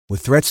With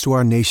threats to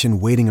our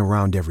nation waiting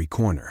around every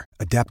corner,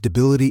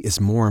 adaptability is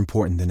more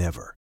important than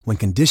ever. When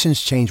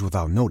conditions change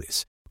without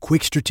notice,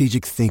 quick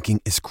strategic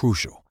thinking is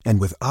crucial.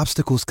 And with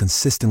obstacles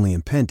consistently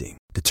impending,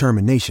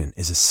 determination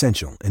is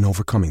essential in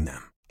overcoming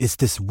them. It's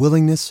this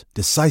willingness,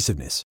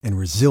 decisiveness, and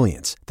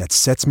resilience that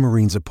sets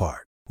Marines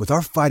apart. With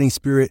our fighting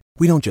spirit,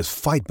 we don't just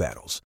fight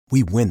battles,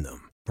 we win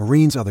them.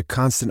 Marines are the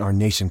constant our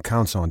nation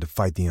counts on to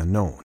fight the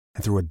unknown.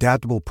 And through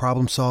adaptable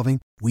problem solving,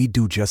 we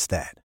do just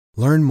that.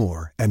 Learn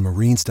more at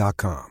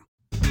marines.com.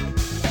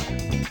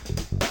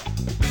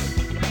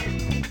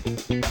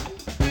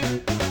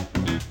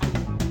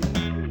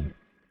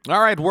 All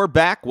right, we're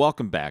back.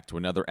 Welcome back to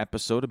another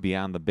episode of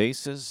Beyond the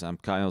Bases. I'm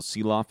Kyle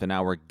Sielaff, and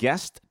our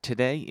guest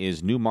today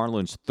is new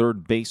Marlins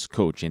third base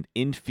coach and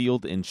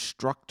infield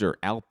instructor,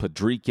 Al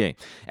Pedrique.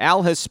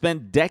 Al has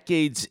spent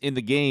decades in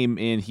the game,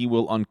 and he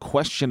will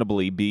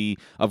unquestionably be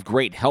of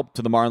great help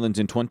to the Marlins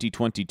in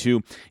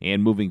 2022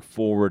 and moving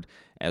forward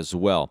as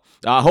well.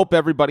 I hope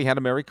everybody had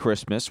a Merry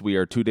Christmas. We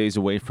are 2 days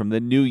away from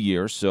the New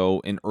Year, so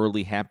an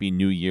early Happy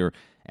New Year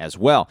as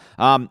well.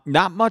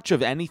 Not much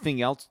of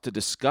anything else to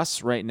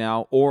discuss right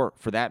now, or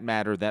for that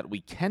matter, that we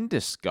can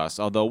discuss,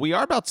 although we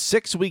are about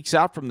 6 weeks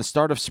out from the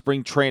start of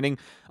spring training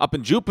up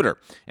in Jupiter.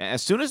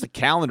 As soon as the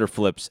calendar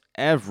flips,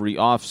 every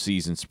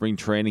offseason spring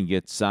training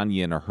gets on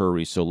you in a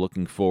hurry, so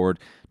looking forward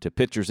to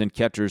pitchers and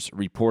catchers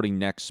reporting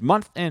next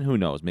month, and who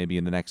knows, maybe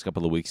in the next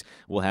couple of weeks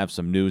we'll have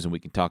some news and we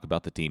can talk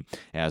about the team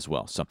as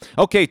well. So,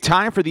 okay,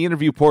 time for the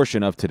interview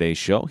portion of today's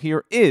show.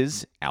 Here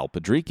is Al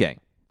Pedrique.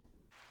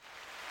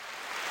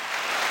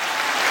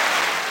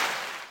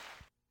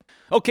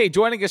 Okay,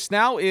 joining us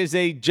now is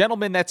a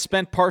gentleman that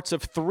spent parts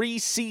of 3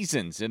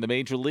 seasons in the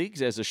major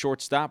leagues as a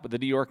shortstop with the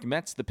New York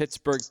Mets, the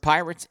Pittsburgh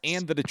Pirates,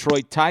 and the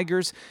Detroit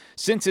Tigers.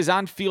 Since his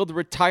on-field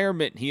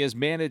retirement, he has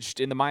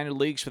managed in the minor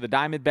leagues for the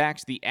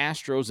Diamondbacks, the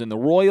Astros, and the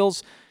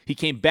Royals. He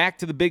came back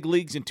to the big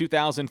leagues in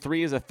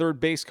 2003 as a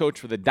third base coach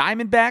for the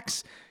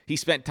Diamondbacks. He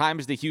spent time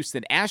as the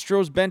Houston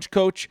Astros bench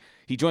coach.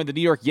 He joined the New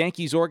York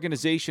Yankees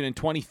organization in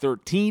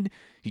 2013.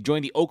 He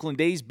joined the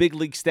Oakland A's big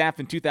league staff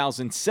in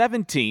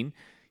 2017.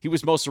 He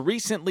was most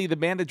recently the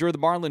manager of the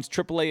Marlins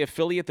AAA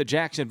affiliate, the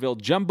Jacksonville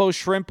Jumbo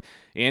Shrimp,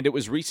 and it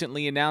was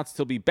recently announced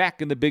he'll be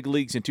back in the big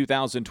leagues in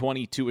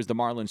 2022 as the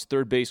Marlins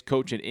third base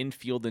coach and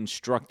infield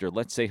instructor.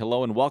 Let's say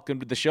hello and welcome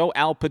to the show,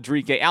 Al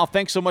Pedrique. Al,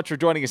 thanks so much for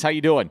joining us. How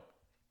you doing?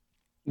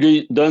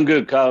 Doing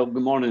good, Kyle.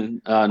 Good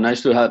morning.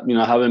 Nice to have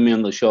having me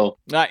on the show.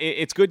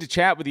 It's good to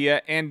chat with you,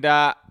 and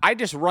I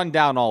just run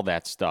down all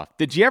that stuff.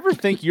 Did you ever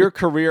think your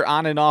career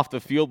on and off the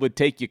field would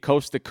take you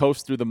coast to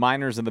coast through the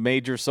minors and the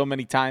majors so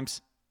many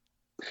times?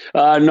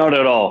 Not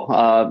at all.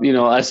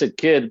 As a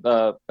kid,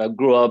 I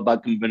grew up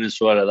back in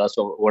Venezuela. That's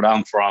where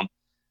I'm from.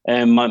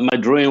 And my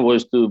dream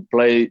was to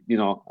play,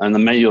 in the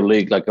major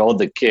league like all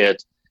the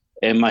kids.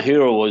 And my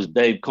hero was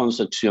Dave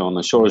Concepcion,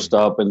 a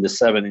shortstop in the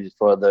 70s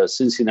for the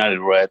Cincinnati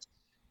Reds.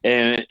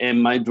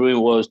 And my dream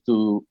was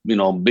to,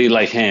 be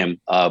like him,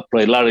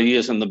 play a lot of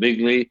years in the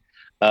big league.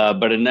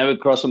 But it never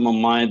crossed my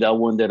mind that I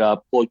ended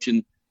up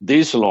coaching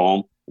this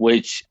long,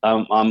 which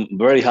I'm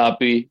very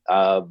happy,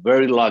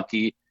 very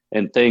lucky.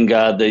 And thank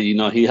God that,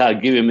 he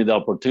had given me the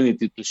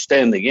opportunity to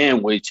stay in the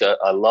game, which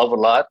I love a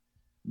lot.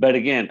 But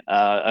again,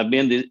 I've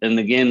been in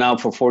the game now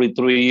for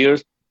 43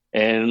 years.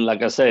 And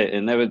like I said, it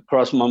never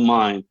crossed my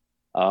mind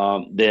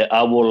that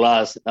I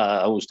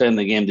will stay in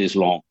the game this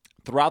long.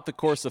 Throughout the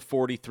course of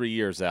 43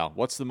 years, Al,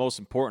 what's the most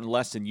important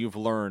lesson you've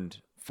learned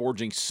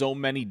forging so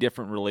many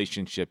different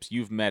relationships?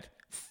 You've met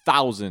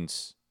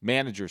thousands,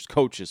 managers,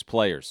 coaches,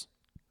 players.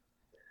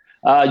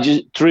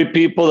 Just treat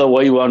people the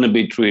way you want to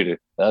be treated.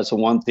 That's the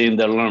one thing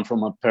that I learned from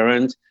my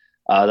parents.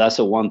 That's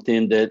the one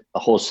thing that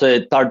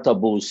Jose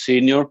Tartabu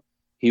Sr.,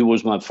 he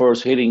was my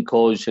first hitting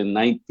coach in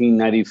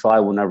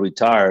 1995 when I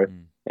retired,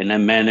 and I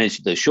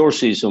managed the short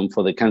season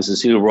for the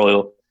Kansas City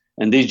Royals.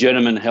 And this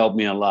gentleman helped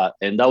me a lot.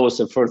 And that was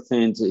the first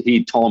thing that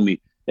he told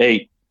me.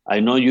 Hey, I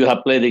know you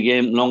have played the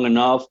game long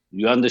enough.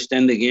 You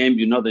understand the game.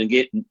 You know the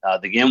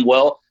game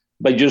well.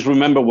 But just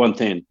remember one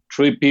thing.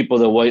 Treat people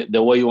the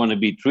way you want to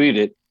be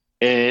treated.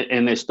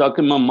 And it stuck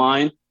in my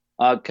mind,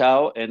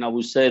 Cal, and I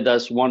would say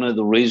that's one of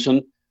the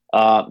reasons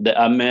that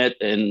I met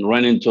and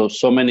ran into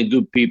so many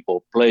good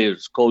people,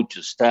 players,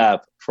 coaches,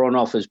 staff, front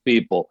office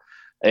people.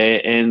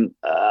 And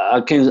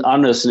I can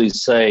honestly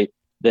say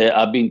that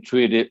I've been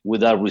treated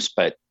with that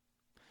respect.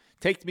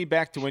 Take me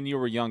back to when you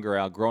were younger,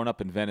 Al, growing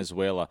up in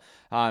Venezuela.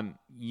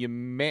 You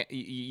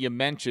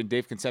mentioned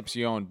Dave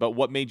Concepcion, but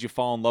what made you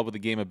fall in love with the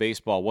game of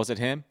baseball? Was it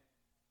him?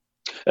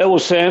 It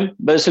was him,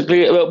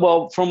 basically.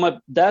 Well, from my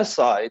dad's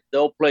side,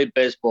 they'll play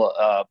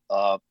baseball,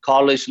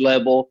 college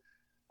level,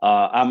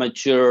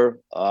 amateur.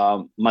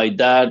 My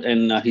dad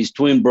and his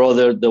twin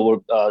brother, they were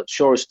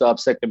shortstop,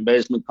 second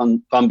baseman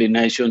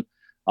combination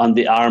on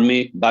the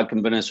Army back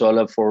in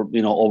Venezuela for,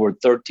 over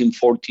 13,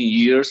 14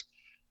 years.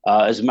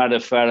 As a matter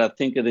of fact, I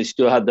think they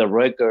still had the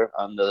record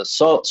on the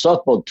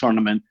softball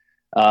tournament.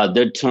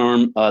 They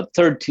turned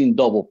 13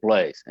 double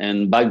plays.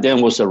 And back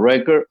then was a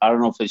record. I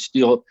don't know if it's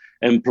still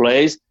in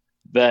place.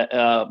 But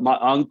my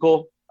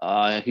uncle,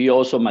 He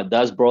also, my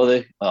dad's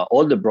brother,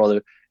 older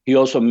brother, he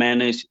also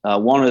managed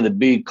one of the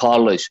big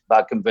college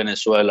back in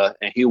Venezuela,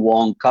 and he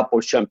won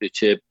couple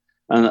championship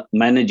and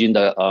managing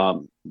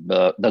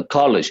the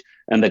college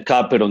and the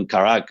capital in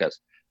Caracas.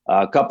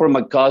 A couple of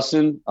my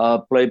cousins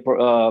played,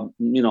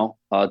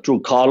 through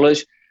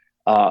college.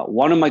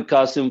 One of my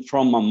cousins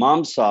from my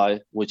mom's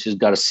side, which is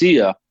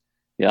Garcia,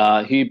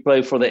 he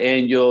played for the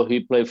Angel. He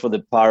played for the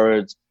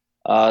Pirates.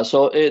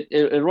 So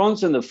it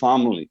runs in the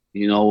family,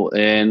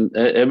 and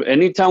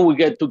anytime we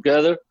get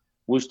together,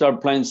 we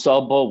start playing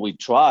softball. We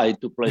try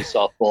to play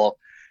softball.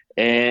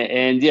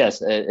 And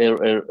yes,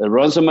 it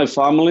runs in my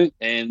family.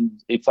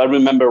 And if I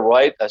remember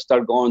right, I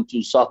started going to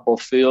softball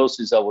fields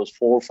since I was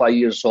 4 or 5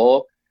 years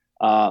old,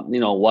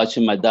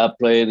 watching my dad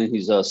play in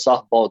his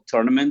softball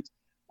tournament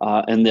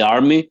in the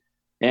Army.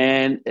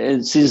 And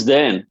since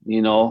then,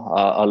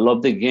 I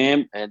love the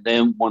game. And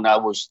then when I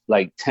was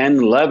like 10,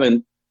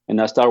 11, and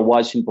I started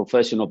watching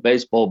professional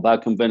baseball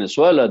back in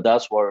Venezuela,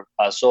 that's where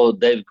I saw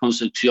David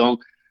Concepcion.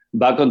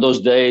 Back in those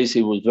days,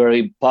 he was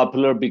very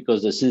popular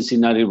because the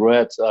Cincinnati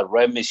Reds,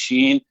 Red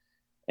Machine.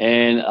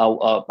 And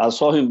I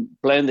saw him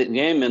playing the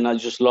game, and I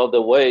just loved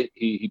the way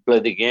he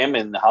played the game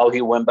and how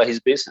he went by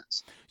his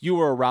business. You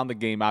were around the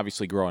game,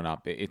 obviously, growing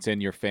up. It's in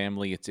your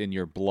family. It's in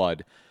your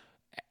blood.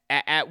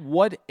 At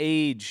what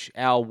age,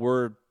 Al,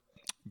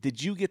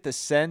 did you get the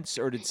sense,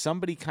 or did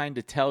somebody kind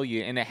of tell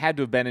you, and it had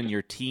to have been in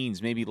your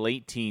teens, maybe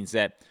late teens,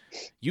 that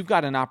you've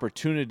got an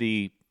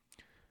opportunity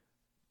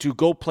to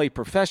go play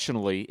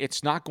professionally?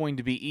 It's not going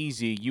to be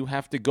easy. You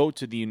have to go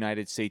to the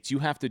United States. You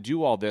have to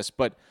do all this.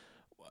 But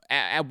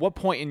at what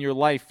point in your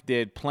life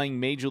did playing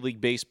Major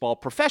League Baseball,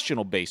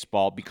 professional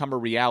baseball, become a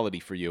reality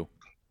for you?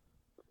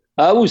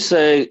 I would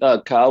say,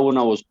 Kyle, when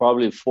I was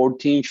probably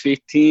 14,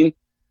 15,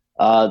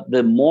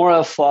 the more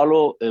I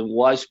follow and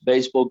watch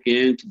baseball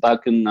games back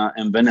in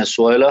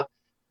Venezuela,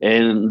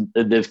 and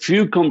the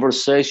few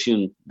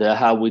conversations that I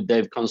had with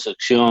Dave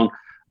Concepcion,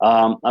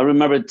 I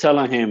remember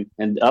telling him,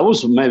 and I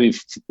was maybe,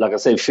 like I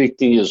say,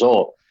 15 years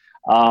old.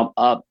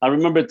 I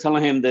remember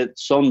telling him that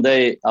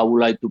someday I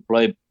would like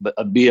to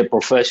be a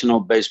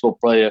professional baseball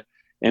player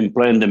and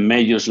play in the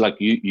majors like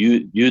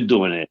you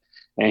doing it.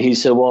 And he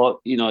said, well,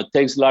 it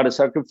takes a lot of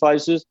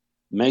sacrifices.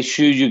 Make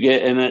sure you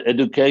get an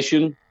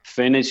education,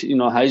 finish,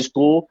 high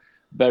school.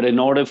 But in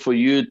order for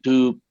you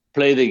to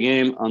play the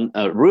game on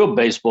real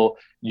baseball,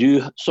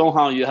 you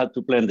have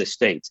to play in the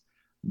States.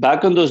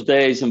 Back in those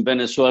days in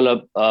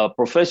Venezuela,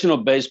 professional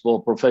baseball,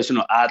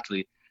 professional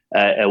athlete,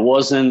 it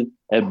wasn't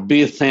a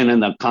big thing in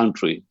the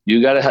country.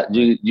 You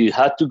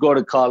had to go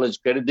to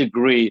college, get a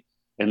degree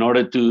in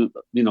order to,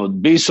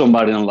 be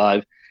somebody in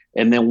life.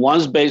 And then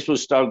once baseball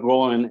started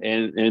growing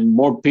and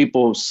more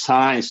people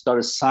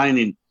started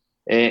signing,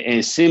 and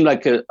it seemed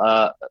like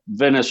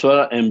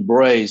Venezuela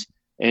embraced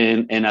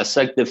and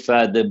accepted the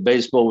fact that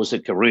baseball was a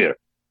career.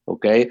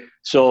 Okay,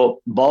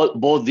 so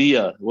Bo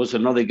Diaz was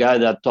another guy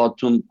that I talked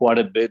to him quite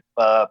a bit,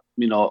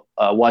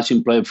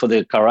 watching play for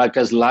the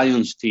Caracas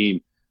Lions team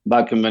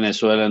back in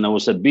Venezuela. And there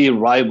was a big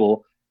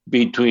rival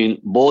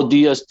between Bo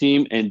Diaz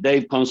team and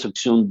Dave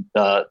Concepcion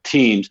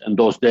teams in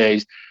those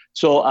days.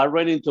 So I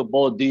ran into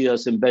Bo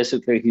Diaz, and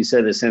basically he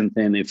said the same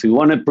thing. If you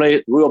want to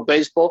play real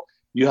baseball,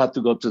 you have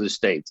to go to the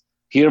States.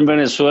 Here in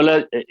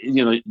Venezuela,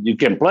 you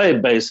can play,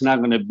 but you're not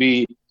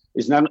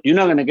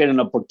going to get an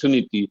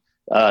opportunity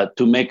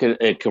to make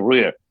a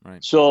career.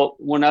 Right. So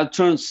when I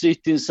turned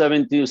 16,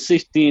 17,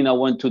 16, I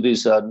went to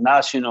this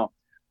national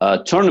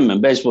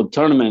baseball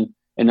tournament,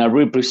 and I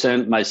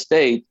represent my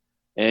state.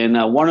 And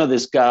one of the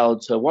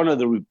scouts, one of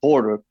the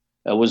reporter,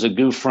 was a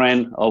good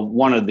friend of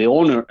one of the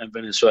owner in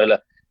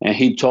Venezuela. And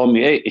he told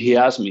me, he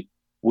asked me,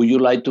 would you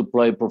like to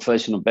play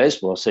professional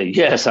baseball? I said,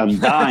 yes, I'm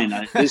dying.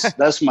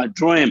 That's my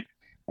dream.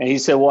 And he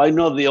said, well, I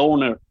know the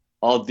owner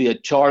of the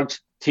Sharks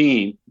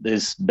team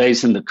that's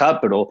based in the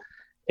capital.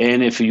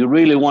 And if you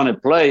really want to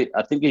play,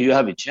 I think you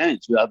have a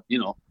chance.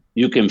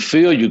 You can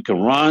field, you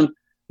can run,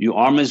 your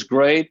arm is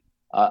great.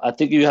 I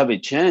think you have a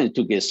chance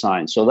to get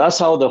signed. So that's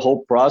how the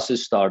whole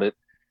process started.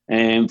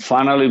 And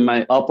finally,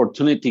 my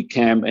opportunity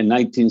came in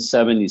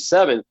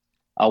 1977.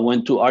 I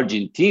went to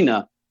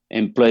Argentina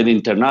and played the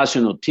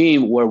international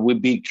team where we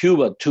beat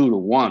Cuba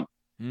 2-1.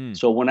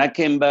 So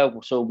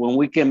when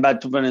we came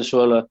back to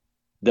Venezuela,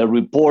 the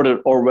reporter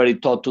already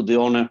talked to the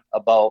owner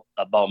about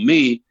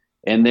me.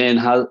 And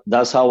then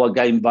that's how I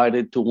got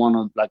invited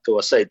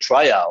to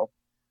tryout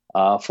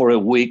for a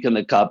week in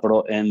the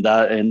capital. And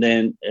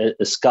then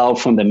a scout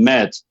from the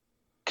Mets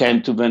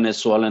came to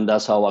Venezuela, and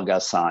that's how I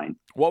got signed.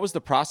 What was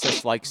the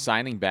process like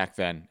signing back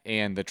then,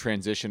 and the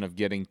transition of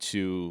getting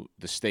to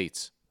the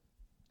States?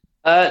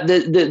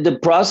 The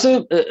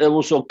process, it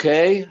was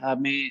okay. I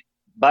mean,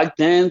 back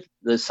then,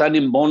 the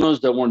signing bonus,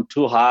 they weren't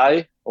too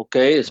high,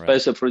 okay,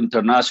 especially for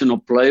international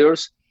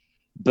players.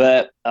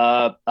 But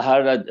I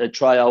had a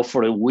tryout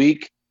for a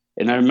week,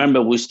 and I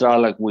remember we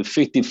started with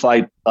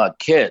 55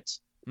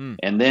 kids.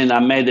 And then I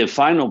made the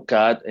final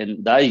cut,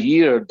 and that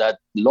year, that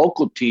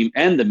local team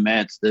and the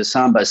Mets, they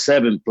signed by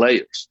 7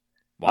 players.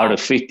 out of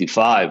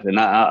 55. And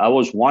I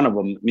was one of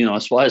them. You know,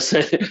 that's why I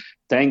said,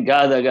 thank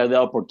God I got the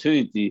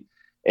opportunity.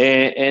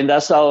 And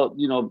that's how,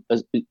 you know,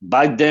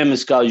 back then,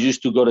 scouts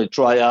used to go to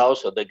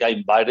tryouts, or they got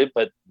invited,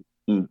 but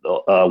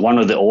one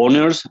of the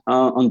owners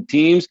on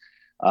teams,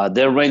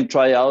 they ran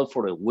tryouts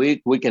for a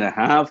week and a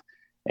half,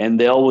 and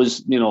they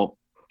always, you know,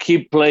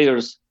 keep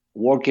players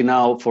working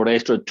out for the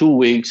extra 2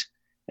 weeks,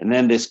 and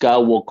then the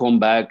scout will come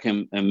back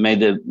and make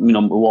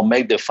will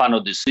make the final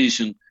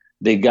decision.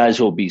 The guys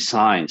will be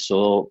signed.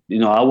 So, you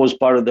know, I was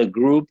part of the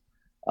group,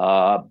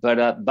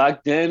 but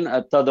back then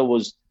I thought it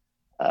was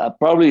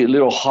probably a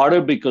little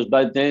harder, because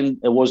back then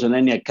it wasn't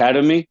any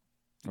academy.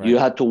 Right. You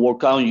had to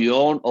work out on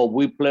your own, or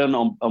we played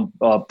on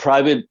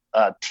private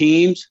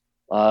teams.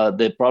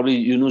 They probably,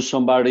 you knew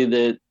somebody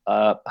that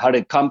had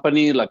a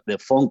company, like the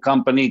phone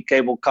company,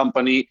 cable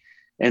company,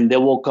 and they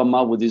will come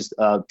up with these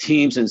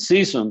teams and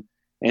season.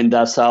 And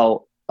that's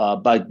how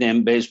back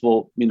then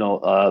baseball, you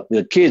know,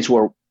 the kids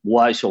were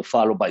watched or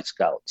followed by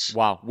scouts.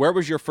 Wow. Where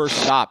was your first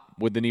stop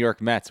with the New York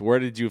Mets? Where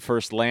did you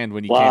first land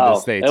when you came to the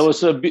States? It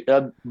was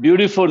a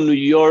beautiful New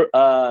York.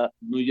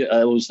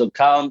 It was the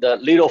town,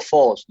 Little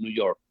Falls, New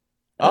York.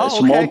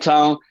 Small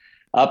town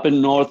up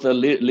in north,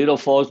 Little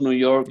Falls, New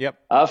York. Yep.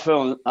 I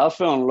fell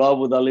in love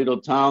with that little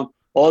town.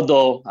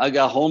 Although I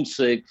got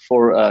homesick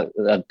for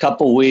a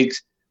couple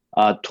weeks,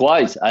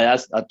 twice. I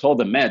told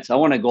the Mets, I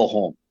want to go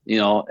home. You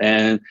know,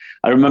 and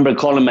I remember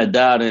calling my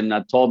dad, and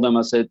I told them,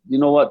 I said, you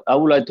know what, I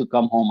would like to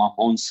come home. I'm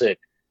homesick.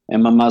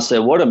 And my mom said,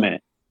 wait a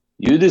minute,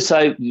 you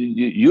decide,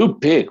 you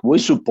pick, we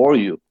support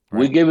you.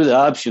 Right. We give you the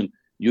option.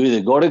 You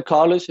either go to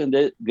college and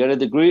get a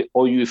degree,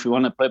 or if you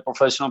want to play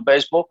professional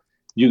baseball,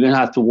 you're going to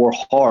have to work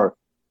hard,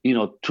 you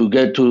know, to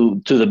get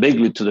to the big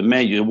league, to the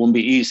major. It won't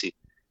be easy.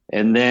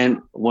 And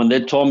then when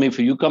they told me,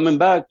 for you coming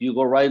back, you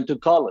go right into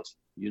college.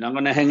 You're not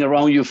going to hang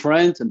around with your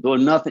friends and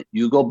doing nothing.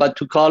 You go back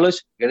to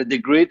college, get a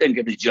degree, and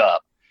get a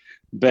job.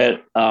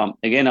 But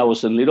again, I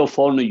was in Little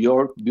Falls, New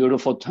York,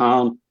 beautiful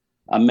town.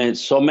 I met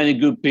so many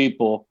good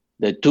people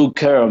that took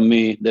care of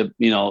me. That,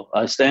 you know,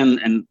 I stayed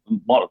in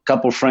a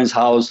couple of friends'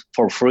 house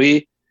for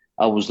free.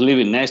 I was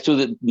living next to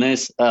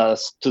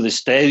the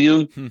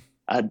stadium.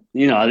 I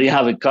didn't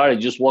have a car. I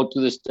just walked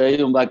to the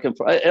stadium back and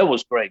forth. It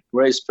was great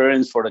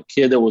experience for a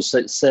kid that was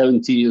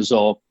 70 years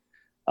old.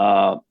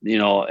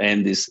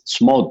 And this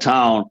small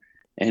town,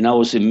 and I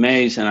was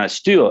amazed, and I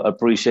still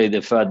appreciate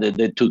the fact that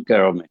they took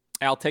care of me.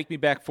 Al, take me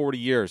back 40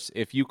 years.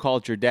 If you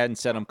called your dad and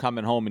said, I'm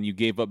coming home, and you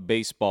gave up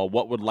baseball,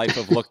 what would life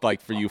have looked like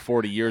for you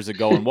 40 years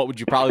ago, and what would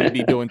you probably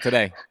be doing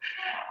today?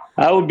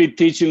 I would be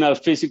teaching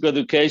physical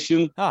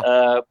education.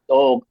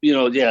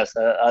 Yes,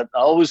 I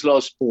always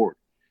loved sport.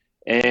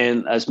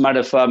 And as a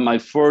matter of fact, my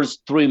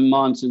first 3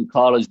 months in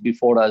college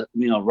before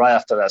right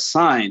after I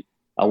signed,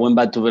 I went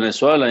back to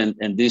Venezuela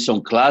and did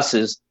some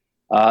classes.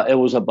 It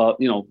was about,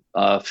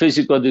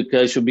 physical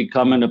education,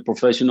 becoming a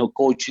professional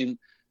coaching,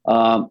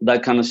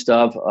 that kind of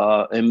stuff.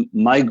 And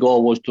my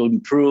goal was to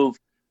improve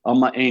on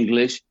my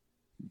English.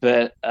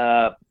 But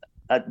I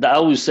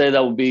would say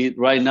that would be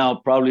right now,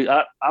 probably,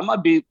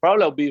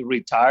 I'll be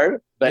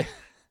retired, but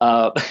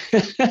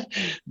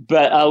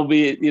but I'll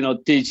be,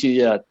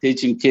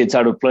 teaching kids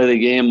how to play the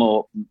game,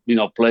 or,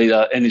 play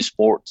any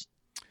sports.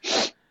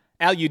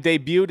 Al, you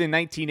debuted in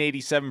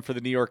 1987 for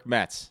the New York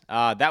Mets.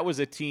 That was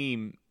a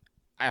team,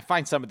 I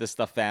find some of this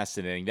stuff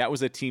fascinating. That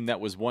was a team that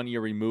was 1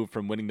 year removed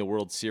from winning the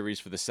World Series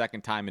for the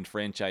second time in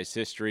franchise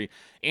history,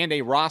 and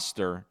a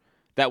roster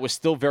that was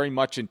still very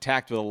much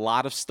intact with a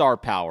lot of star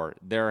power.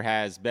 There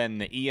has been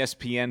the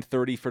ESPN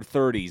 30 for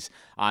 30s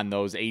on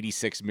those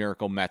 86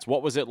 Miracle Mets.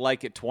 What was it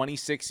like at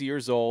 26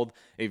 years old,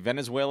 a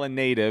Venezuelan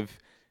native,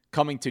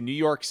 coming to New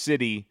York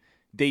City,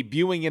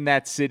 debuting in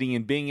that city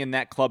and being in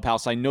that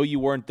clubhouse? I know you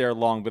weren't there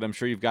long, but I'm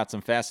sure you've got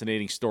some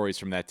fascinating stories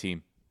from that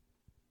team.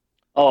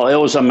 Oh, it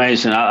was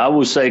amazing. I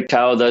would say,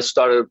 Kyle, that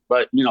started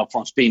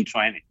from spring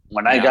training.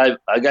 When I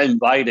got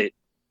invited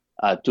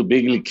to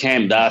big league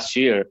camp that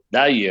year,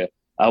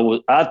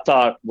 I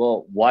thought,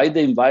 well, why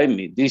they invite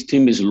me? This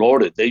team is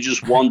loaded. They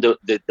just won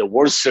the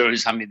World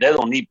Series. I mean, they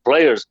don't need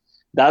players.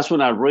 That's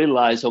when I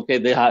realized, okay,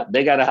 they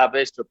got to have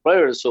extra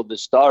players, so the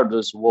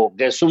starters will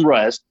get some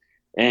rest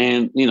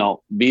and,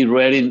 be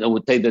ready, and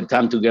would take the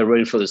time to get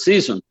ready for the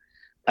season.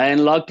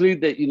 And luckily,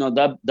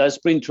 that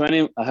spring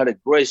training, I had a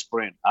great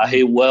spring. I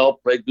hit well,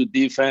 played good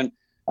defense.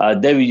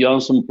 David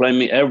Johnson played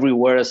me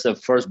everywhere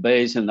except first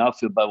base and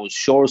outfield, but I was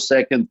short,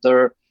 second,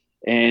 third.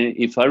 And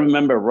if I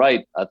remember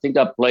right, I think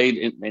I played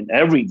in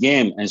every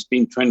game in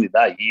spring training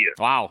that year.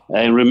 Wow.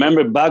 And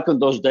remember, back in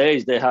those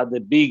days, they had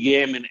the B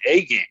game and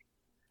A game.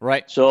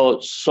 Right. So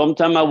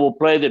sometime I will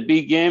play the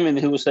B game, and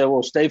he will say,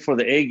 well, stay for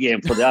the A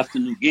game, for the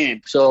afternoon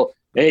game. So,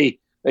 hey,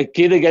 a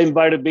kid that got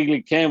invited to big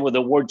league camp with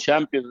a world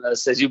champion that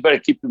says, you better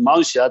keep your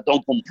mouth shut,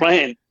 don't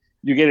complain.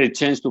 You get a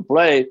chance to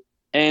play.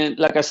 And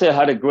like I said, I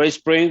had a great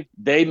spring.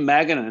 Dave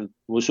Maganan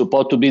was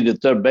supposed to be the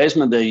third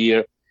baseman that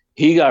year.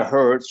 He got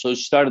hurt, so he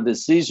started the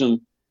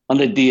season on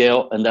the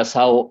DL, and that's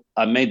how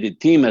I made the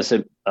team as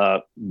a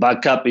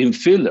backup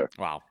infielder.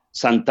 Wow.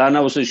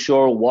 Santana was a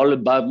short, Wally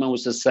Bachman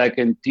was a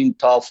second, Tim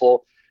Toffel,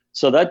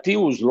 So that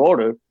team was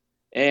loaded.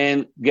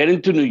 And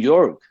getting to New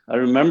York, I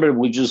remember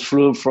we just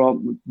flew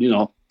from,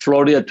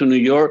 Florida to New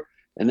York.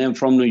 And then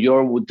from New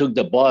York, we took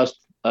the bus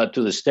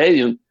to the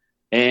stadium.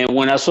 And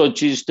when I saw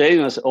Chiefs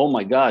Stadium, I said, oh,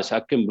 my gosh, I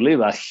can't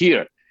believe I'm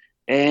here.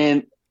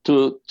 And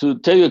to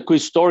tell you a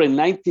quick story, in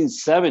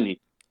 1970,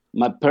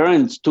 my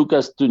parents took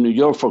us to New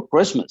York for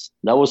Christmas.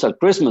 That was a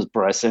Christmas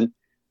present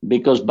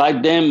because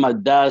back then my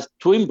dad's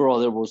twin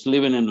brother was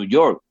living in New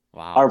York.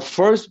 Wow. Our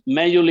first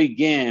Major League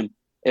game,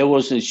 it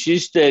was in Shea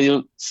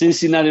Stadium,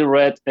 Cincinnati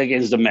Reds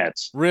against the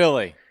Mets.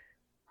 Really?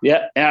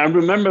 Yeah, and I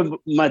remember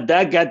my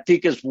dad got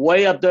tickets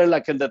way up there,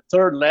 like in the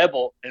third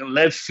level in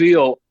left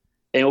field,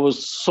 and it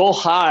was so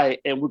high,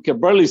 and we could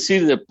barely see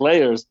the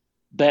players.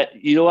 But,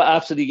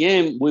 after the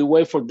game, we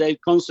wait for Dave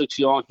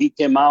Concepcion. He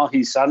came out,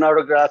 he signed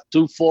autograph,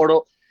 took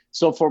photo.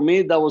 So for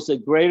me, that was the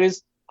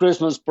greatest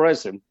Christmas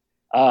present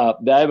that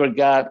I ever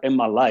got in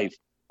my life,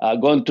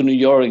 going to New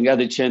York and got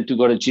the chance to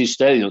go to Chiefs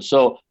Stadium.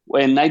 So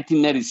in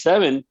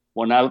 1987,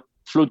 when I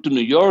flew to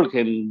New York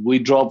and we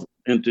drove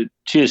into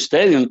Chiefs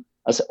Stadium,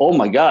 I said, oh,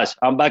 my gosh,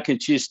 I'm back in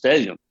Chiefs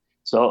Stadium.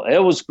 So it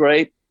was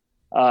great,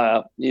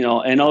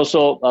 and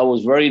also I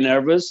was very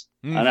nervous.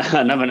 And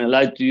I'm not going to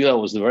lie to you, I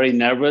was very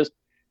nervous.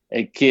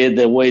 A kid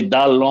that waited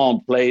that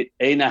long, played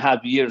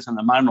 8.5 years in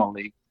the minor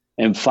league,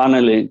 and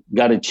finally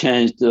got a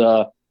chance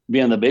to be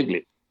in the big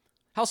league.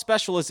 How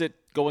special is it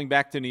going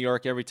back to New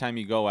York every time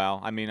you go, Al?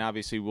 I mean,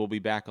 obviously we'll be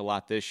back a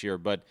lot this year,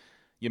 but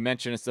you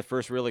mentioned it's the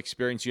first real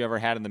experience you ever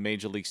had in the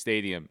Major League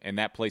Stadium, and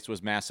that place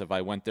was massive.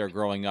 I went there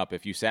growing up.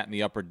 If you sat in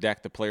the upper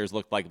deck, the players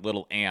looked like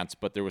little ants,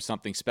 but there was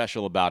something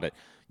special about it.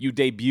 You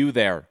debut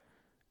there.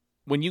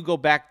 When you go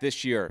back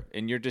this year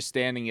and you're just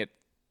standing at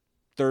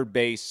third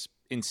base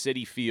in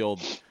Citi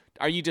Field,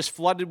 are you just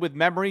flooded with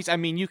memories? I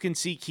mean, you can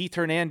see Keith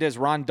Hernandez,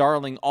 Ron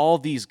Darling, all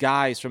these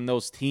guys from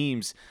those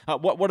teams.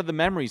 What are the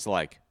memories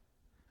like?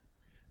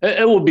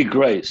 It will be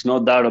great. It's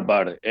no doubt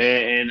about it.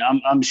 And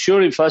I'm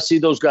sure if I see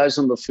those guys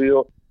on the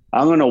field,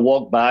 I'm going to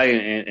walk by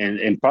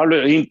and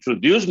probably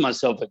introduce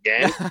myself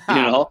again,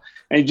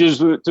 and just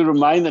to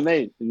remind them,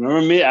 hey,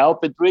 remember me, Al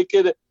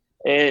Pedrique?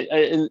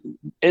 And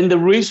the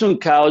reason,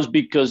 Kyle, is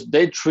because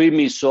they treat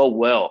me so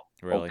well,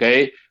 really?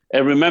 Okay?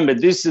 And remember,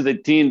 this is the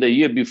team the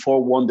year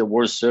before won the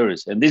World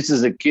Series. And this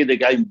is a kid that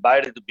got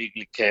invited to big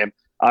league camp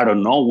out of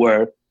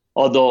nowhere,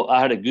 although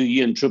I had a good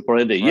year in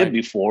AAA the year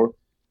before.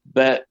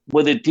 But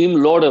with a team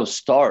load of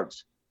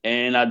stars.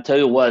 And I tell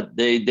you what,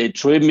 they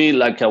treat me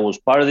like I was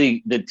part of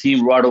the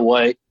team right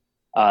away.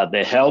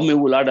 They helped me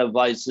with a lot of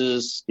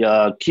advices.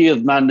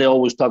 Keith Man, they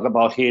always talk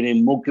about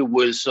hitting. Mookie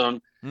Wilson,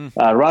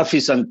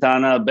 Rafi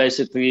Santana,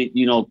 basically,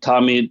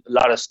 taught me a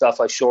lot of stuff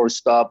at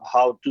shortstop,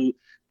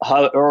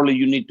 how early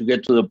you need to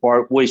get to the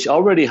park, which I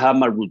already had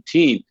my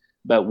routine.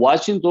 But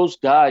watching those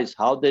guys,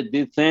 how they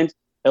did things,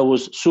 it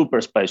was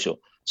super special.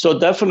 So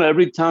definitely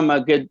every time I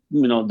get,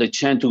 the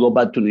chance to go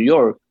back to New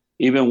York,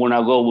 even when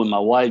I go with my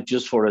wife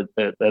just for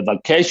a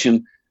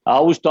vacation, I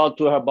always talk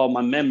to her about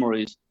my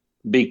memories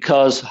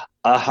because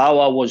of how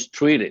I was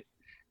treated.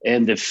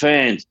 And the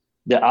fans,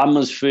 the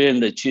atmosphere in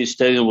the Chiefs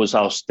Stadium was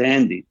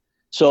outstanding.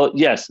 So,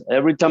 yes,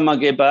 every time I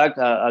get back,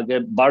 I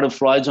get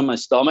butterflies on my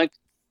stomach.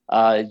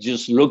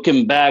 Just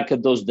looking back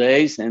at those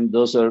days, and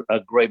those are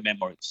great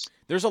memories.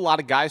 There's a lot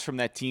of guys from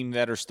that team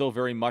that are still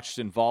very much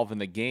involved in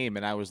the game,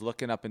 and I was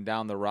looking up and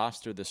down the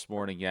roster this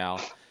morning, Al,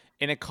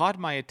 and it caught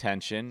my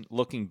attention,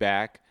 looking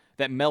back,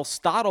 that Mel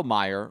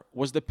Stottlemyre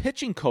was the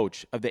pitching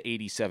coach of the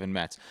 87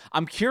 Mets.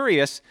 I'm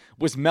curious,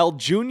 was Mel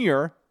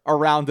Jr.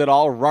 around at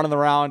all, running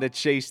around at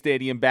Shea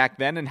Stadium back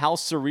then, and how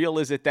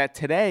surreal is it that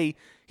today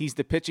he's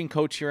the pitching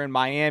coach here in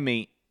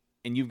Miami,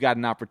 and you've got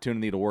an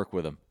opportunity to work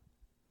with him?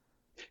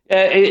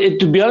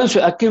 To be honest,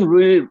 I can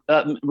really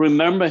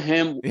remember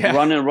him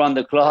running around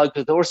the clubhouse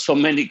because there were so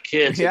many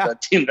kids at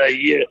that team that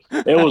year.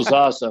 It was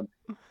awesome.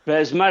 But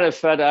as a matter of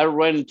fact, I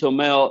ran into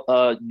Mel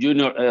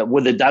Jr.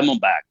 With the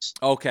Diamondbacks.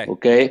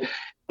 Okay.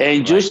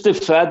 And just the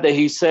fact that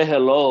he said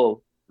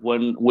hello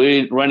when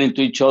we ran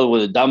into each other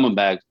with the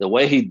Diamondbacks, the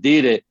way he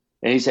did it,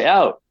 and he said,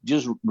 "Oh,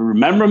 just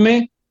remember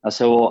me?" I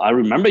said, "Well, I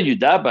remember you,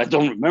 Dad, but I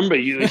don't remember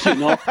you,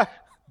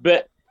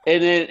 But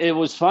and it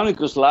was funny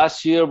because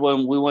last year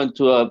when we went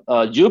to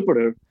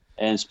Jupiter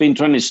and spring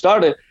training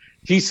started,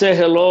 he said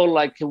hello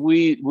like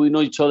we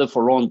know each other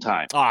for a long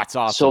time. Oh, it's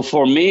awesome. So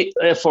for me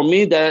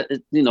that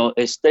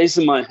it stays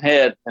in my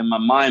head and my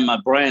mind, my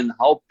brain,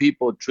 how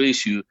people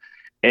treat you.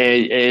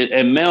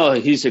 And Mel,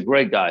 he's a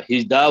great guy.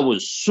 His dad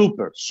was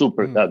super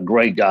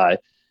great guy.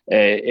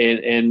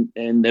 And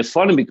it's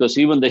funny because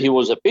even though he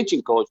was a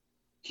pitching coach,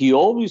 he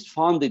always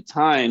found the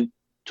time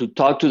to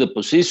talk to the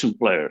position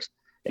players.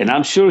 And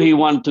I'm sure he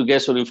wanted to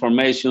get some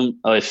information,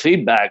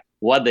 feedback,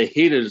 what the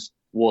hitters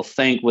will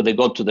think when they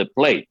go to the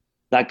plate.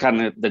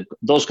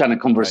 Those kind of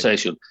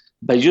conversation.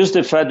 But just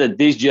the fact that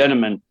this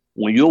gentleman,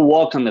 when you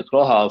walk in the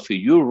clubhouse, if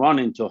you run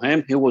into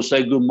him, he will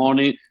say good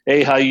morning.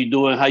 Hey, how you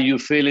doing? How you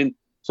feeling?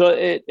 So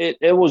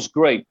it was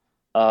great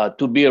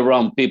to be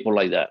around people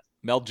like that.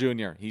 Mel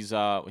Jr. He's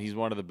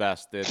one of the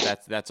best.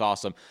 That's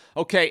awesome.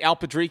 Okay, Al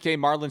Pedrique,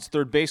 Marlins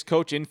third base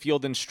coach,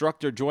 infield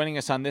instructor, joining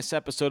us on this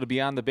episode of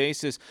Beyond the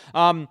Bases.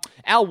 Al,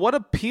 what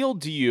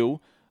appealed to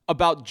you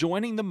about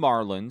joining the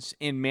Marlins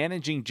and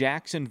managing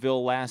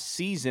Jacksonville last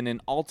season,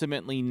 and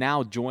ultimately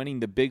now joining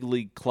the big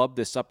league club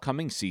this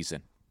upcoming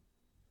season?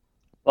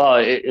 Well,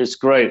 it's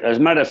great. As a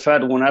matter of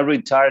fact, when I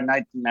retired in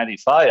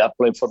 1995, I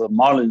played for the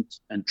Marlins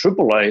in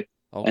AAA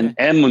in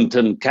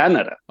Edmonton,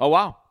 Canada. Oh,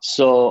 wow.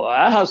 So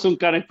I have some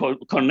kind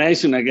of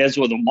connection, I guess,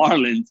 with the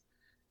Marlins.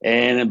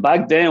 And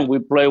back then, we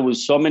played with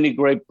so many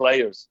great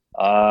players.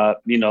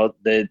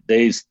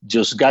 They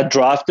just got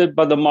drafted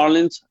by the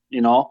Marlins.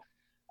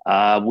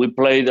 I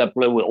played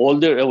with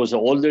older. It was an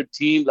older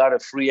team, a lot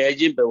of free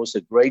agent, but it was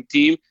a great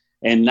team.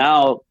 And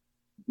now,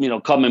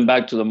 coming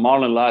back to the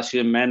Marlins last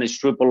year,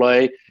 managed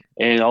AAA,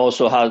 and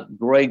also had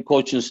great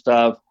coaching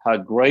staff,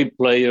 had great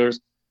players.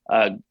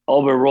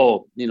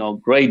 Overall,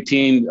 great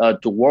team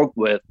to work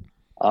with.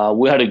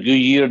 We had a good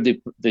year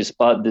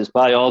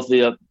despite all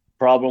the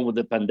problem with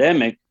the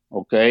pandemic,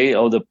 all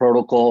the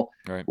protocol.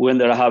 Right. We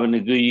ended up having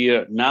a good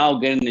year. Now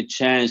getting the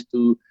chance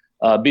to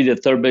be the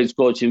third base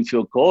coach,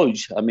 infield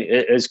coach, I mean,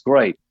 it's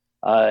great.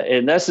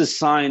 And that's a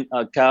sign,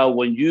 Kyle,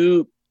 when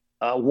you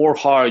work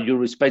hard, you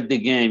respect the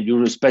game, you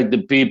respect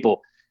the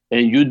people,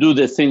 and you do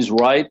the things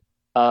right,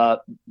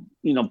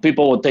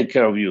 people will take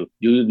care of you.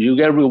 You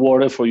get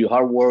rewarded for your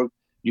hard work,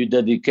 your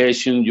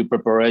dedication, your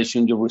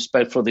preparation, your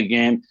respect for the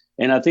game.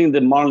 And I think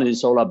the Marlins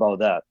is all about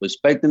that,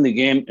 respecting the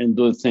game and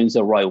doing things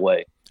the right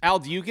way. Al,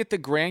 do you get the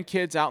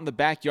grandkids out in the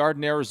backyard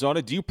in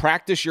Arizona? Do you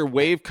practice your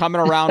wave coming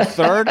around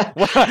third?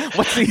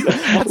 What's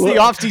the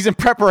off-season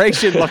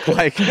preparation look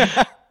like?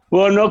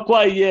 Well, not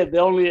quite yet.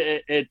 They're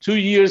only 2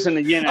 years and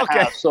a year and a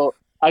half. So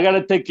I got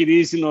to take it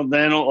easy on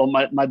them, or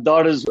my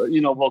daughters,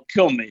 will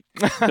kill me.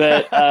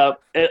 But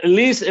at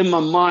least in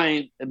my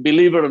mind,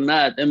 believe it or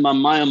not, in my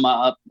mind, on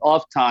my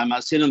off time, I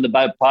sit on the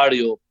back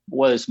patio,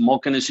 whether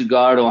smoking a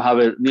cigar or have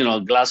a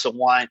glass of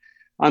wine.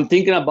 I'm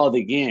thinking about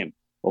the game,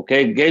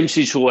 game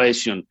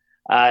situation.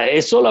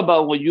 It's all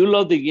about when you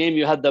love the game,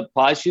 you have that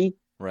passion.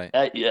 Right.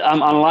 I'm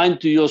lying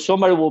to you.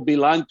 Somebody will be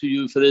lying to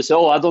you if they say,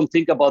 I don't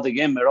think about the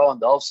game at all in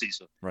the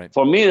offseason. Right.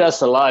 For me,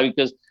 that's a lie,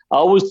 because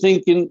I was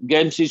thinking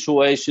game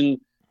situation,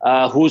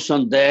 who's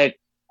on deck,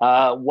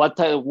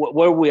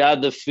 where we are,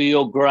 the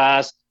field,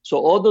 grass. So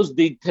all those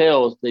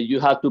details that you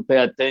have to pay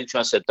attention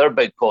as a third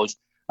base coach,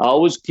 I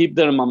always keep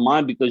that in my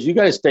mind, because you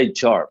got to stay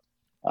sharp.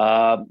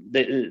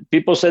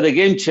 People say the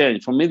game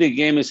changed. For me, the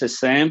game is the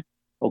same.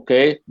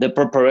 The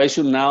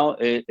preparation now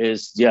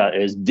is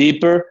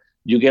deeper.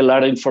 You get a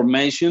lot of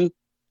information,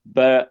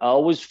 but I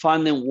always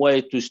find a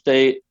way to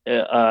stay,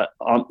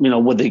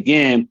 with the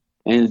game,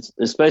 and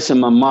especially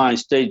in my mind,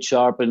 stay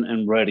sharp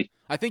and ready.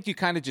 I think you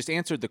kind of just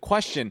answered the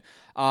question.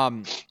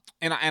 And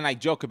I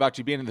joke about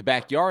you being in the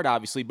backyard,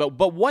 obviously,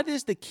 but what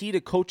is the key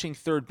to coaching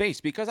third base?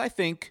 Because I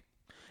think,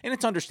 and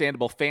it's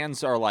understandable,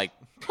 fans are like,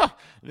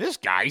 this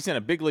guy's in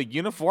a big league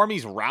uniform.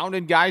 He's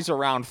rounding guys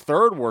around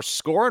third. We're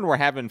scoring. We're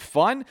having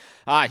fun.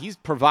 He's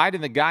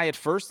providing the guy at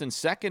first and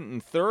second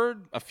and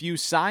third a few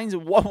signs.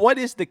 What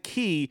is the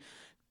key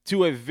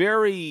to a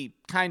very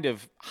kind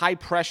of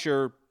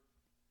high-pressure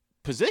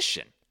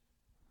position?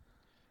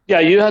 Yeah,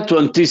 you have to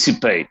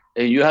anticipate,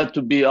 and you have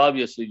to be,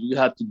 obviously, you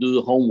have to do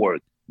the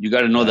homework. You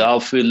got to know the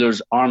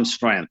outfielder's arm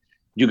strength.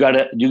 You got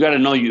to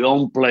know your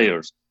own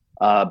players.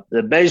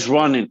 The base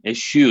running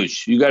is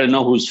huge. You got to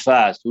know who's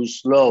fast, who's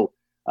slow,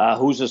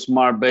 who's a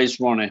smart base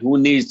runner, who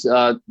needs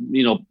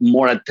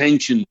more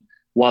attention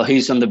while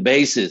he's on the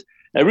bases.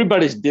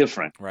 Everybody's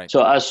different. Right.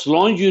 So as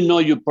long as you know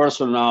your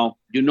personnel,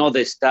 you know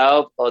the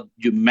style of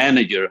your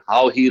manager,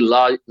 how he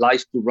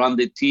likes to run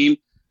the team,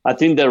 I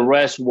think the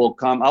rest will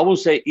come. I won't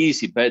say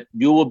easy, but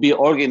you will be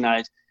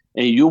organized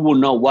and you will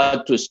know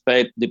what to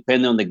expect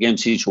depending on the game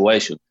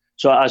situation.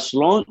 So as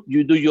long as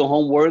you do your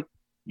homework,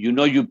 you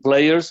know your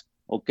players,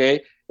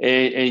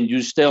 and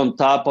you stay on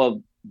top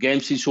of game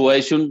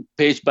situation,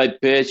 pitch by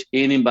pitch,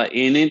 inning by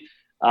inning,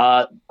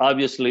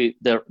 obviously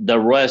the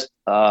rest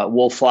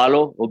will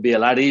follow, will be a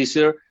lot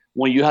easier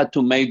when you have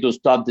to make those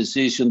tough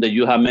decisions that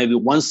you have maybe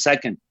 1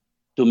 second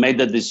to make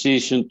the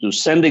decision to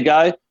send the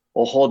guy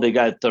or hold the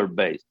guy at third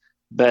base.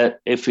 But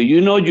if you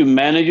know your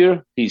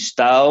manager, his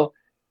style,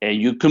 and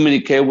you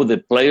communicate with the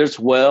players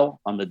well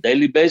on a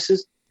daily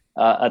basis,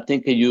 I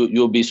think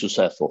you'll be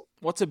successful.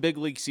 What's a big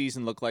league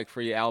season look like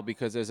for you, Al?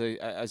 Because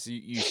as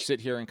you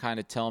sit here and kind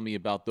of tell me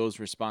about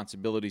those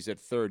responsibilities at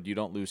third, you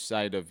don't lose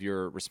sight of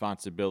your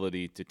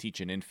responsibility to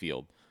teach an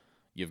infield.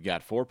 You've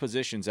got 4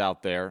 positions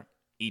out there.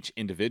 Each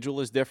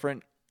individual is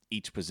different.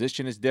 Each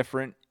position is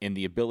different, and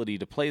the ability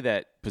to play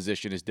that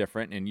position is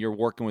different. And you're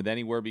working with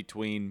anywhere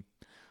between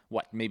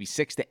maybe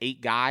 6 to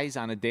 8 guys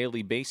on a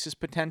daily basis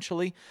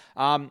potentially.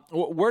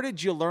 Where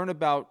did you learn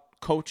about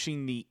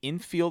coaching the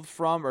infield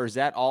from, or is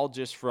that all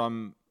just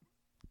from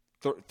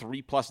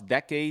 3+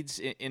 decades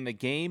in the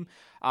game?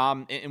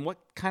 And what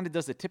kind of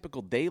does a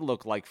typical day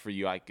look like for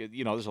you?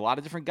 There's a lot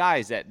of different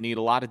guys that need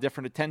a lot of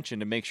different attention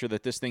to make sure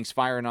that this thing's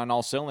firing on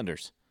all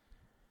cylinders.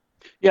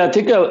 Yeah, I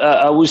think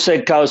I would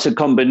say, Kyle, it's a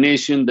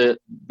combination that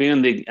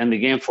being in the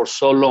game for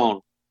so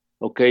long.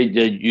 Okay,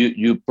 that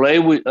you play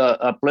with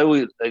I play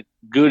with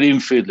good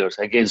infielders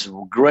against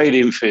great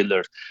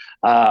infielders.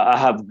 I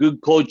have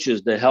good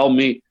coaches that help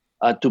me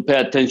to pay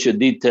attention to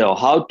detail,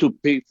 how to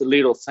pick the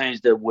little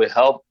things that will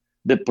help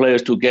the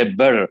players to get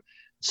better.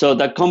 So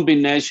that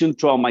combination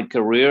throughout my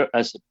career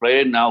as a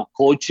player, now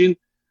coaching,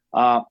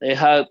 it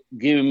has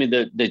given me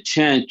the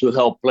chance to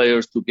help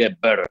players to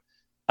get better.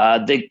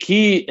 The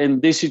key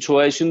in this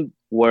situation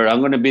where I'm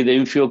going to be the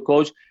infield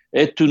coach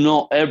is to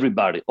know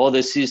everybody, all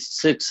the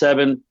six,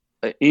 seven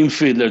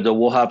infielders that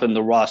will have in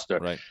the roster,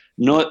 Right.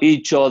 know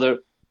each other,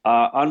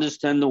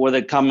 understand where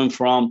they're coming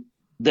from.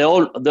 They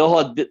all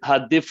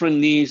have different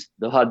needs.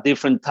 They'll have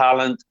different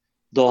talent.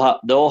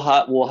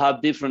 Will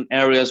have different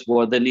areas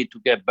where they need to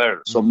get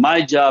better. So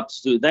my job is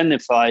to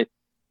identify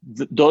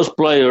those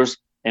players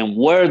and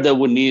where they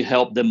will need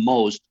help the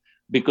most.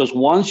 Because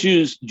once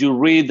you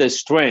read the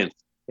strength,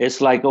 it's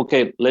like,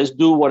 okay, let's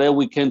do whatever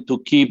we can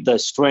to keep the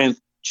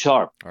strength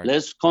sharp. Right.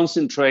 Let's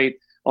concentrate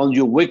on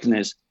your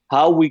weakness,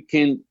 how we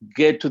can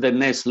get to the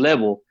next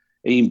level,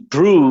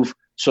 improve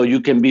so you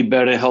can be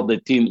better and help the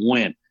team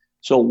win.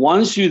 So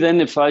once you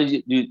identify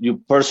your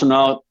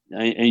personnel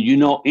and you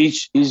know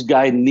each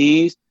guy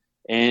needs,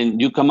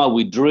 and you come up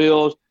with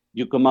drills,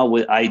 you come up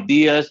with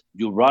ideas,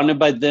 you run it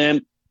by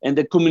them, and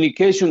the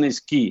communication is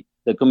key.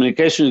 The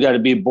communication has got to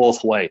be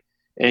both ways.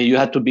 And you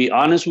have to be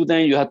honest with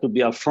them. You have to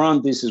be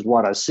upfront. This is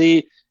what I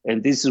see.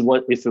 And this is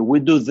what, if we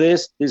do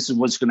this, this is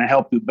what's going to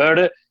help you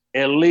better.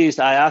 At least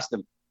I ask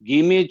them,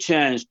 give me a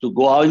chance to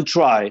go out and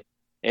try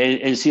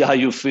and see how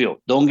you feel.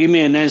 Don't give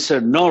me an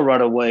answer no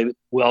right away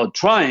without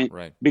trying,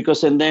 right.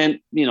 Because and then,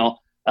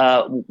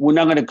 we're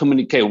not going to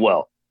communicate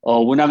well,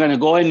 or we're not going to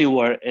go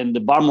anywhere. And the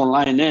bottom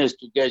line is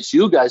to get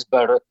you guys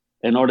better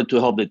in order to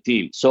help the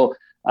team. So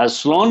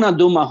as long as I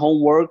do my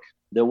homework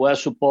the way I'm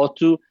supposed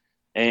to,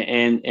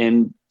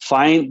 and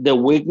find the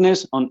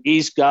weakness on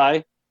each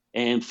guy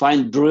and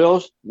find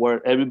drills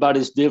where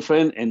everybody's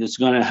different and it's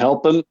going to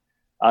help them.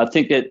 I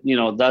think that,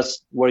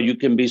 that's where you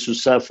can be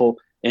successful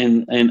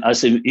and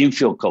as an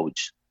infield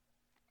coach.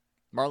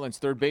 Marlins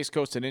third base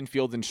coach and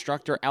infield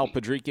instructor Al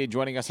Pedrique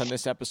joining us on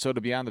this episode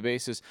of Beyond the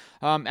Bases.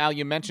 Al,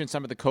 you mentioned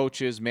some of the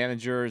coaches,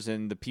 managers,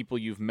 and the people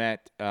you've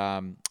met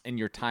in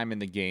your time in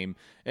the game.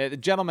 The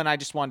gentleman I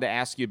just wanted to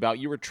ask you about,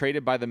 you were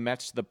traded by the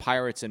Mets to the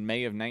Pirates in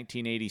May of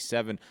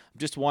 1987. I'm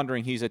just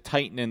wondering, he's a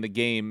titan in the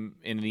game,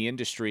 in the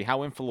industry.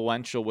 How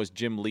influential was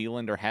Jim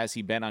Leyland, or has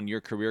he been on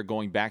your career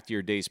going back to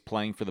your days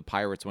playing for the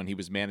Pirates when he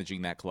was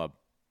managing that club?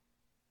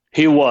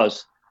 He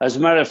was. As a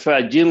matter of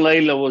fact, Jim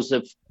Leyland was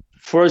the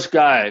first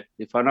guy,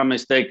 if I'm not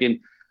mistaken,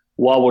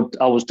 while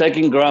I was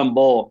taking ground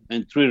ball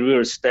in Three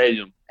Rivers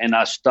Stadium, and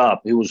I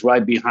stopped. He was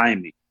right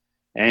behind me,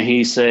 and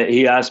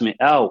he asked me,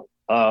 Al,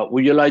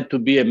 would you like to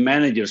be a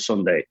manager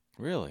someday?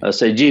 Really? I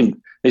said,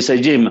 Jim. He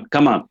said, Jim,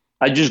 come on.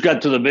 I just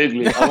got to the big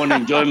league. I want to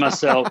enjoy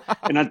myself,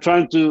 and I'm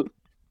trying to,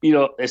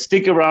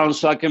 stick around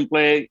so I can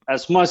play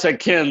as much as I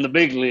can in the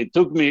big league. It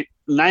took me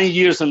 9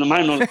 years in the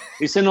minor.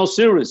 He said, no,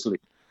 seriously,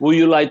 would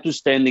you like to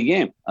stay in the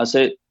game? I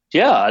said,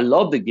 yeah, I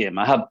love the game.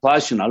 I have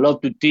passion. I love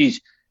to teach.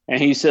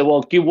 And he said,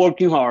 well, keep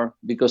working hard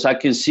because I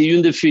can see you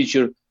in the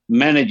future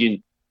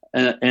managing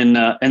in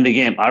the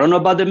game. I don't know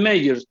about the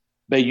majors,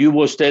 but you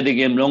will stay in the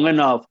game long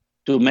enough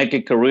to make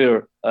a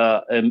career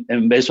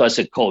and basically as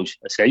a coach.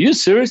 I said, are you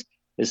serious?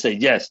 He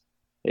said, yes.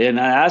 And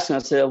I asked him, I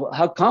said, well,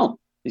 how come?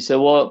 He said,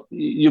 well,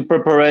 your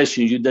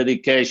preparation, your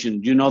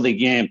dedication, you know the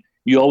game.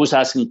 You're always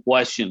asking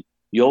questions.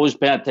 You always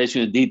pay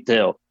attention to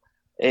detail.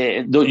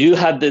 You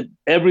have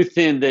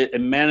everything that a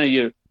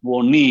manager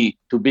will need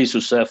to be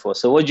successful.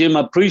 So, well, Jim,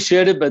 I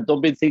appreciate it, but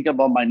don't be thinking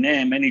about my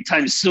name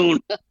anytime soon.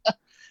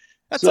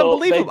 That's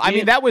unbelievable. Jim, I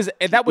mean, that was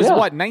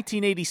what,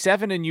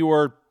 1987, and you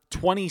were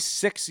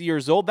 26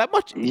 years old? That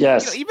much?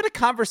 Yes. Even a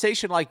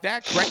conversation like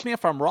that, correct me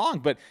if I'm wrong,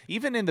 but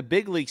even in the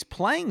big leagues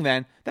playing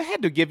then, that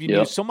had to give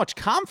you so much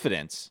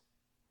confidence.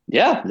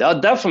 Yeah,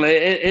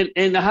 definitely.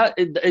 And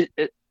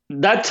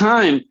that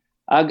time,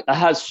 I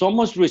had so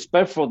much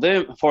respect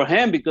for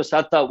him because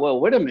I thought, well,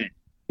 wait a minute.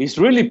 He's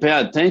really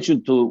paying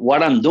attention to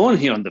what I'm doing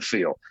here on the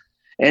field.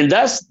 And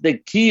that's the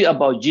key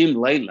about Jim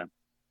Leyland.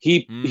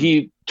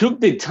 He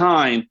took the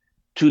time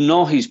to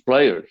know his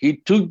player. He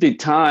took his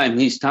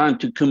time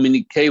to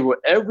communicate with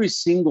every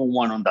single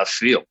one on that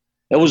field.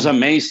 It was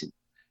amazing.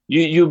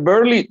 You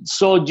barely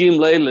saw Jim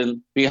Leyland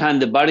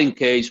behind the batting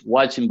cage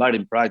watching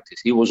batting practice.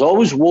 He was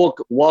always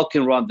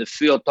walking around the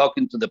field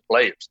talking to the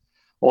players.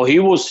 Or he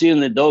was sitting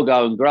in the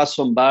dugout and grab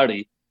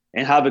somebody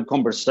and have a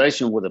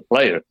conversation with the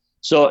player.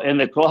 So in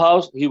the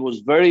clubhouse, he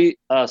was very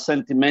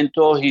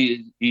sentimental.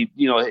 He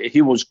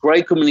was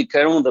great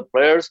communicating with the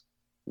players,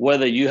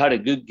 whether you had a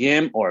good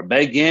game or a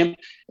bad game.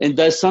 And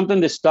that's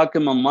something that stuck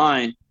in my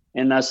mind.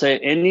 And I say,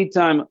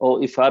 anytime,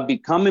 or if I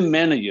become a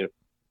manager,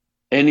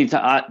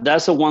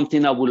 that's the one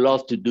thing I would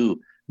love to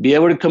do. Be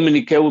able to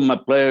communicate with my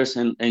players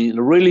and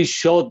really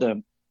show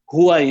them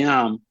who I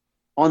am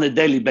on a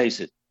daily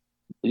basis.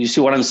 You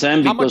see what I'm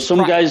saying? Because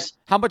some guys...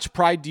 How much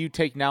pride do you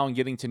take now in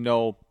getting to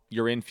know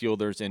your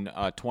infielders in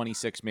a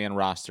 26-man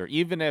roster,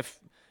 even if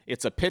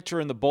it's a pitcher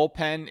in the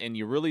bullpen and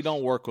you really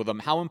don't work with them.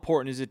 How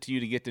important is it to you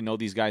to get to know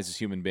these guys as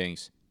human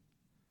beings?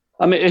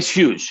 I mean, it's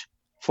huge.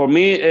 For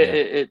me,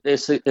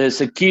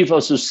 it's a key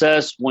for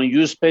success. When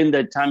you spend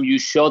that time, you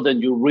show that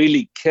you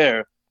really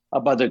care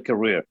about their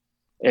career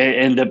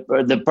and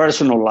the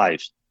personal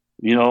lives,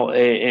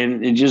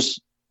 and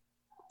just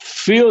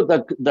feel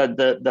that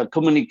the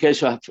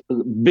communication,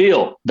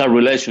 build that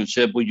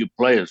relationship with your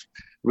players,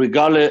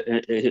 regardless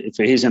if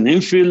he's an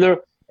infielder,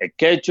 a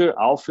catcher,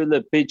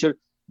 outfielder, pitcher,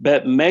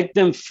 but make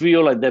them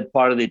feel like they're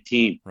part of the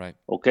team. Right.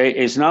 Okay.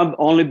 It's not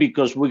only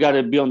because we got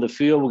to be on the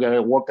field, we got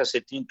to work as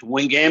a team to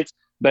win games.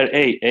 But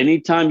hey,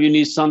 anytime you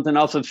need something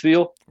off the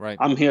field, right,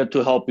 I'm here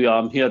to help you.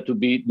 I'm here to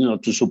be,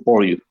 to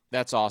support you.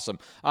 That's awesome.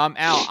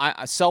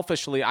 Al,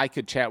 selfishly, I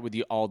could chat with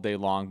you all day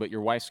long, but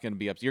your wife's going to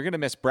be up. You're going to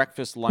miss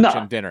breakfast, lunch,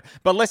 and dinner.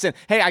 But listen,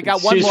 hey, I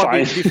got one more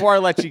before I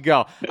let you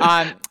go.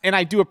 And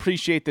I do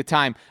appreciate the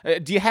time.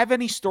 Do you have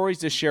any stories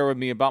to share with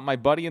me about my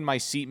buddy and my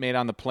seatmate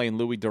on the plane,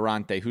 Louis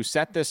Durante, who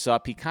set this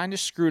up? He kind of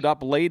screwed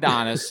up, laid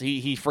on us.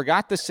 He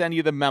forgot to send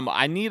you the memo.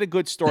 I need a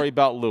good story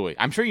about Louis.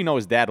 I'm sure you know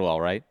his dad well,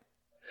 right?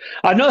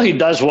 I know he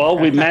does well.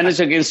 We managed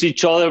against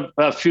each other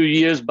a few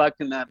years back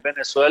in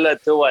Venezuela,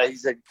 too.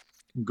 He's a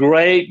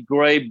great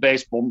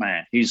baseball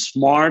man. He's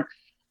smart.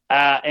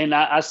 And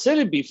I said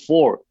it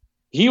before.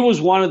 He was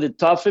one of the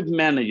toughest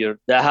managers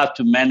that I have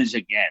to manage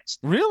against.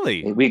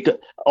 Really?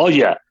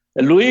 Yeah.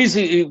 Luis,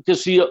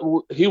 because he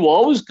will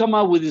always come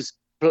out with this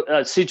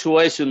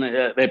situation,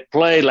 a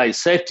play like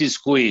safety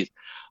squeeze.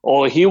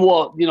 Or he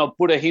will,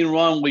 put a hit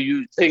run where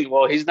you think,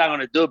 well, he's not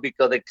going to do it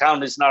because the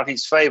count is not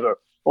his favor.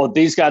 Or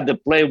this guy, the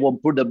play will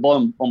put the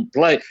ball on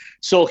play.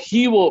 So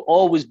he will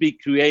always be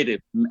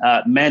creative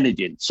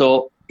managing.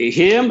 So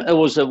it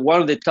was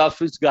one of the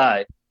toughest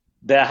guys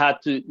that had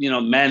to,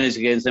 manage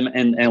against him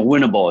and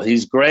win a ball.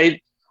 He's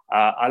great.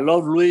 I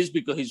love Luis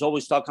because he's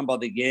always talking about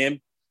the game.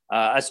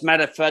 As a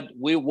matter of fact,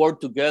 we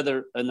worked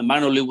together in the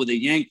minor league with the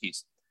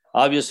Yankees.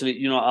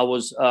 Obviously, I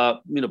was,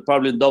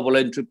 probably in AA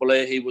and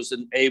AAA. He was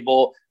in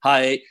A-ball,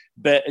 high A.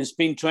 But in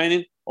spring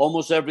training,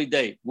 almost every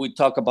day, we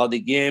talk about the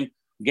game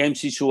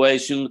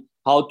situation,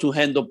 how to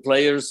handle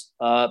players,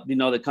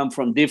 that come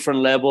from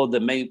different levels, that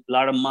make a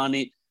lot of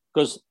money.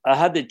 Because I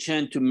had the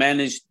chance to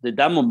manage the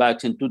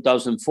Diamondbacks in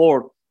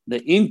 2004,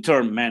 the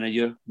interim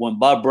manager, when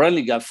Bob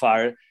Brenly got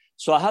fired.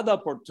 So I had the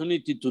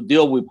opportunity to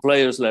deal with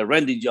players like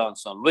Randy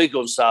Johnson, Luis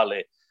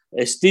Gonzalez,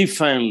 Steve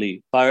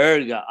Fenley,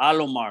 Paerga,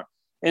 Alomar.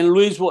 And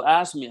Luis will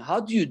ask me, how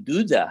do you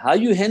do that? How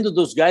do you handle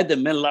those guys that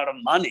made a lot of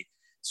money?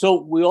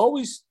 So we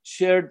always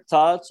shared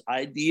thoughts,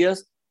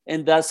 ideas,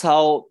 and that's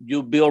how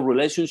you build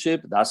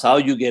relationship. That's how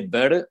you get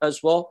better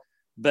as well.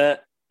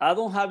 But I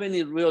don't have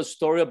any real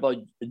story about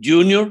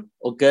Junior,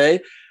 okay?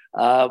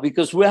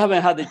 Because we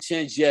haven't had the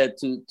chance yet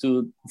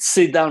to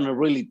sit down and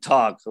really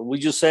talk. We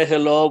just say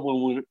hello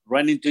when we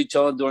run into each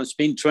other during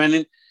spring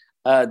training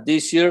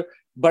this year.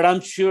 But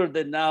I'm sure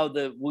that now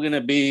that we're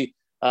going to be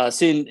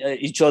seeing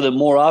each other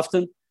more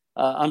often,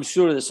 I'm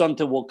sure that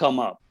something will come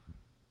up.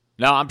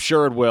 No, I'm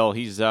sure it will.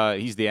 He's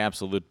the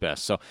absolute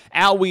best. So,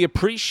 Al, we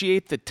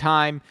appreciate the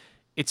time.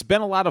 It's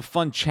been a lot of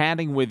fun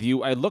chatting with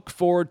you. I look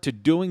forward to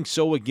doing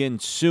so again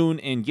soon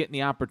and getting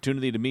the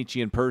opportunity to meet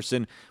you in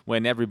person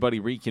when everybody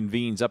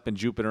reconvenes up in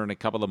Jupiter in a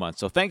couple of months.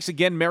 So thanks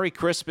again. Merry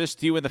Christmas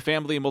to you and the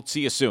family, and we'll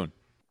see you soon.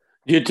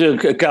 You too,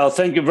 Cal.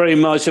 Thank you very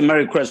much, and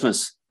Merry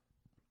Christmas.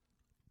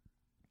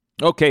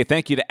 Okay,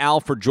 thank you to Al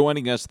for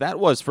joining us. That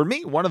was, for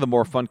me, one of the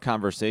more fun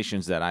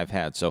conversations that I've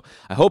had. So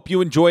I hope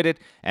you enjoyed it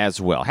as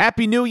well.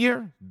 Happy New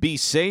Year. Be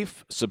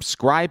safe,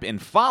 subscribe,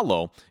 and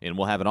follow, and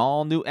we'll have an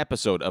all-new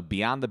episode of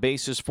Beyond the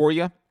Bases for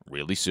you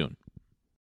really soon.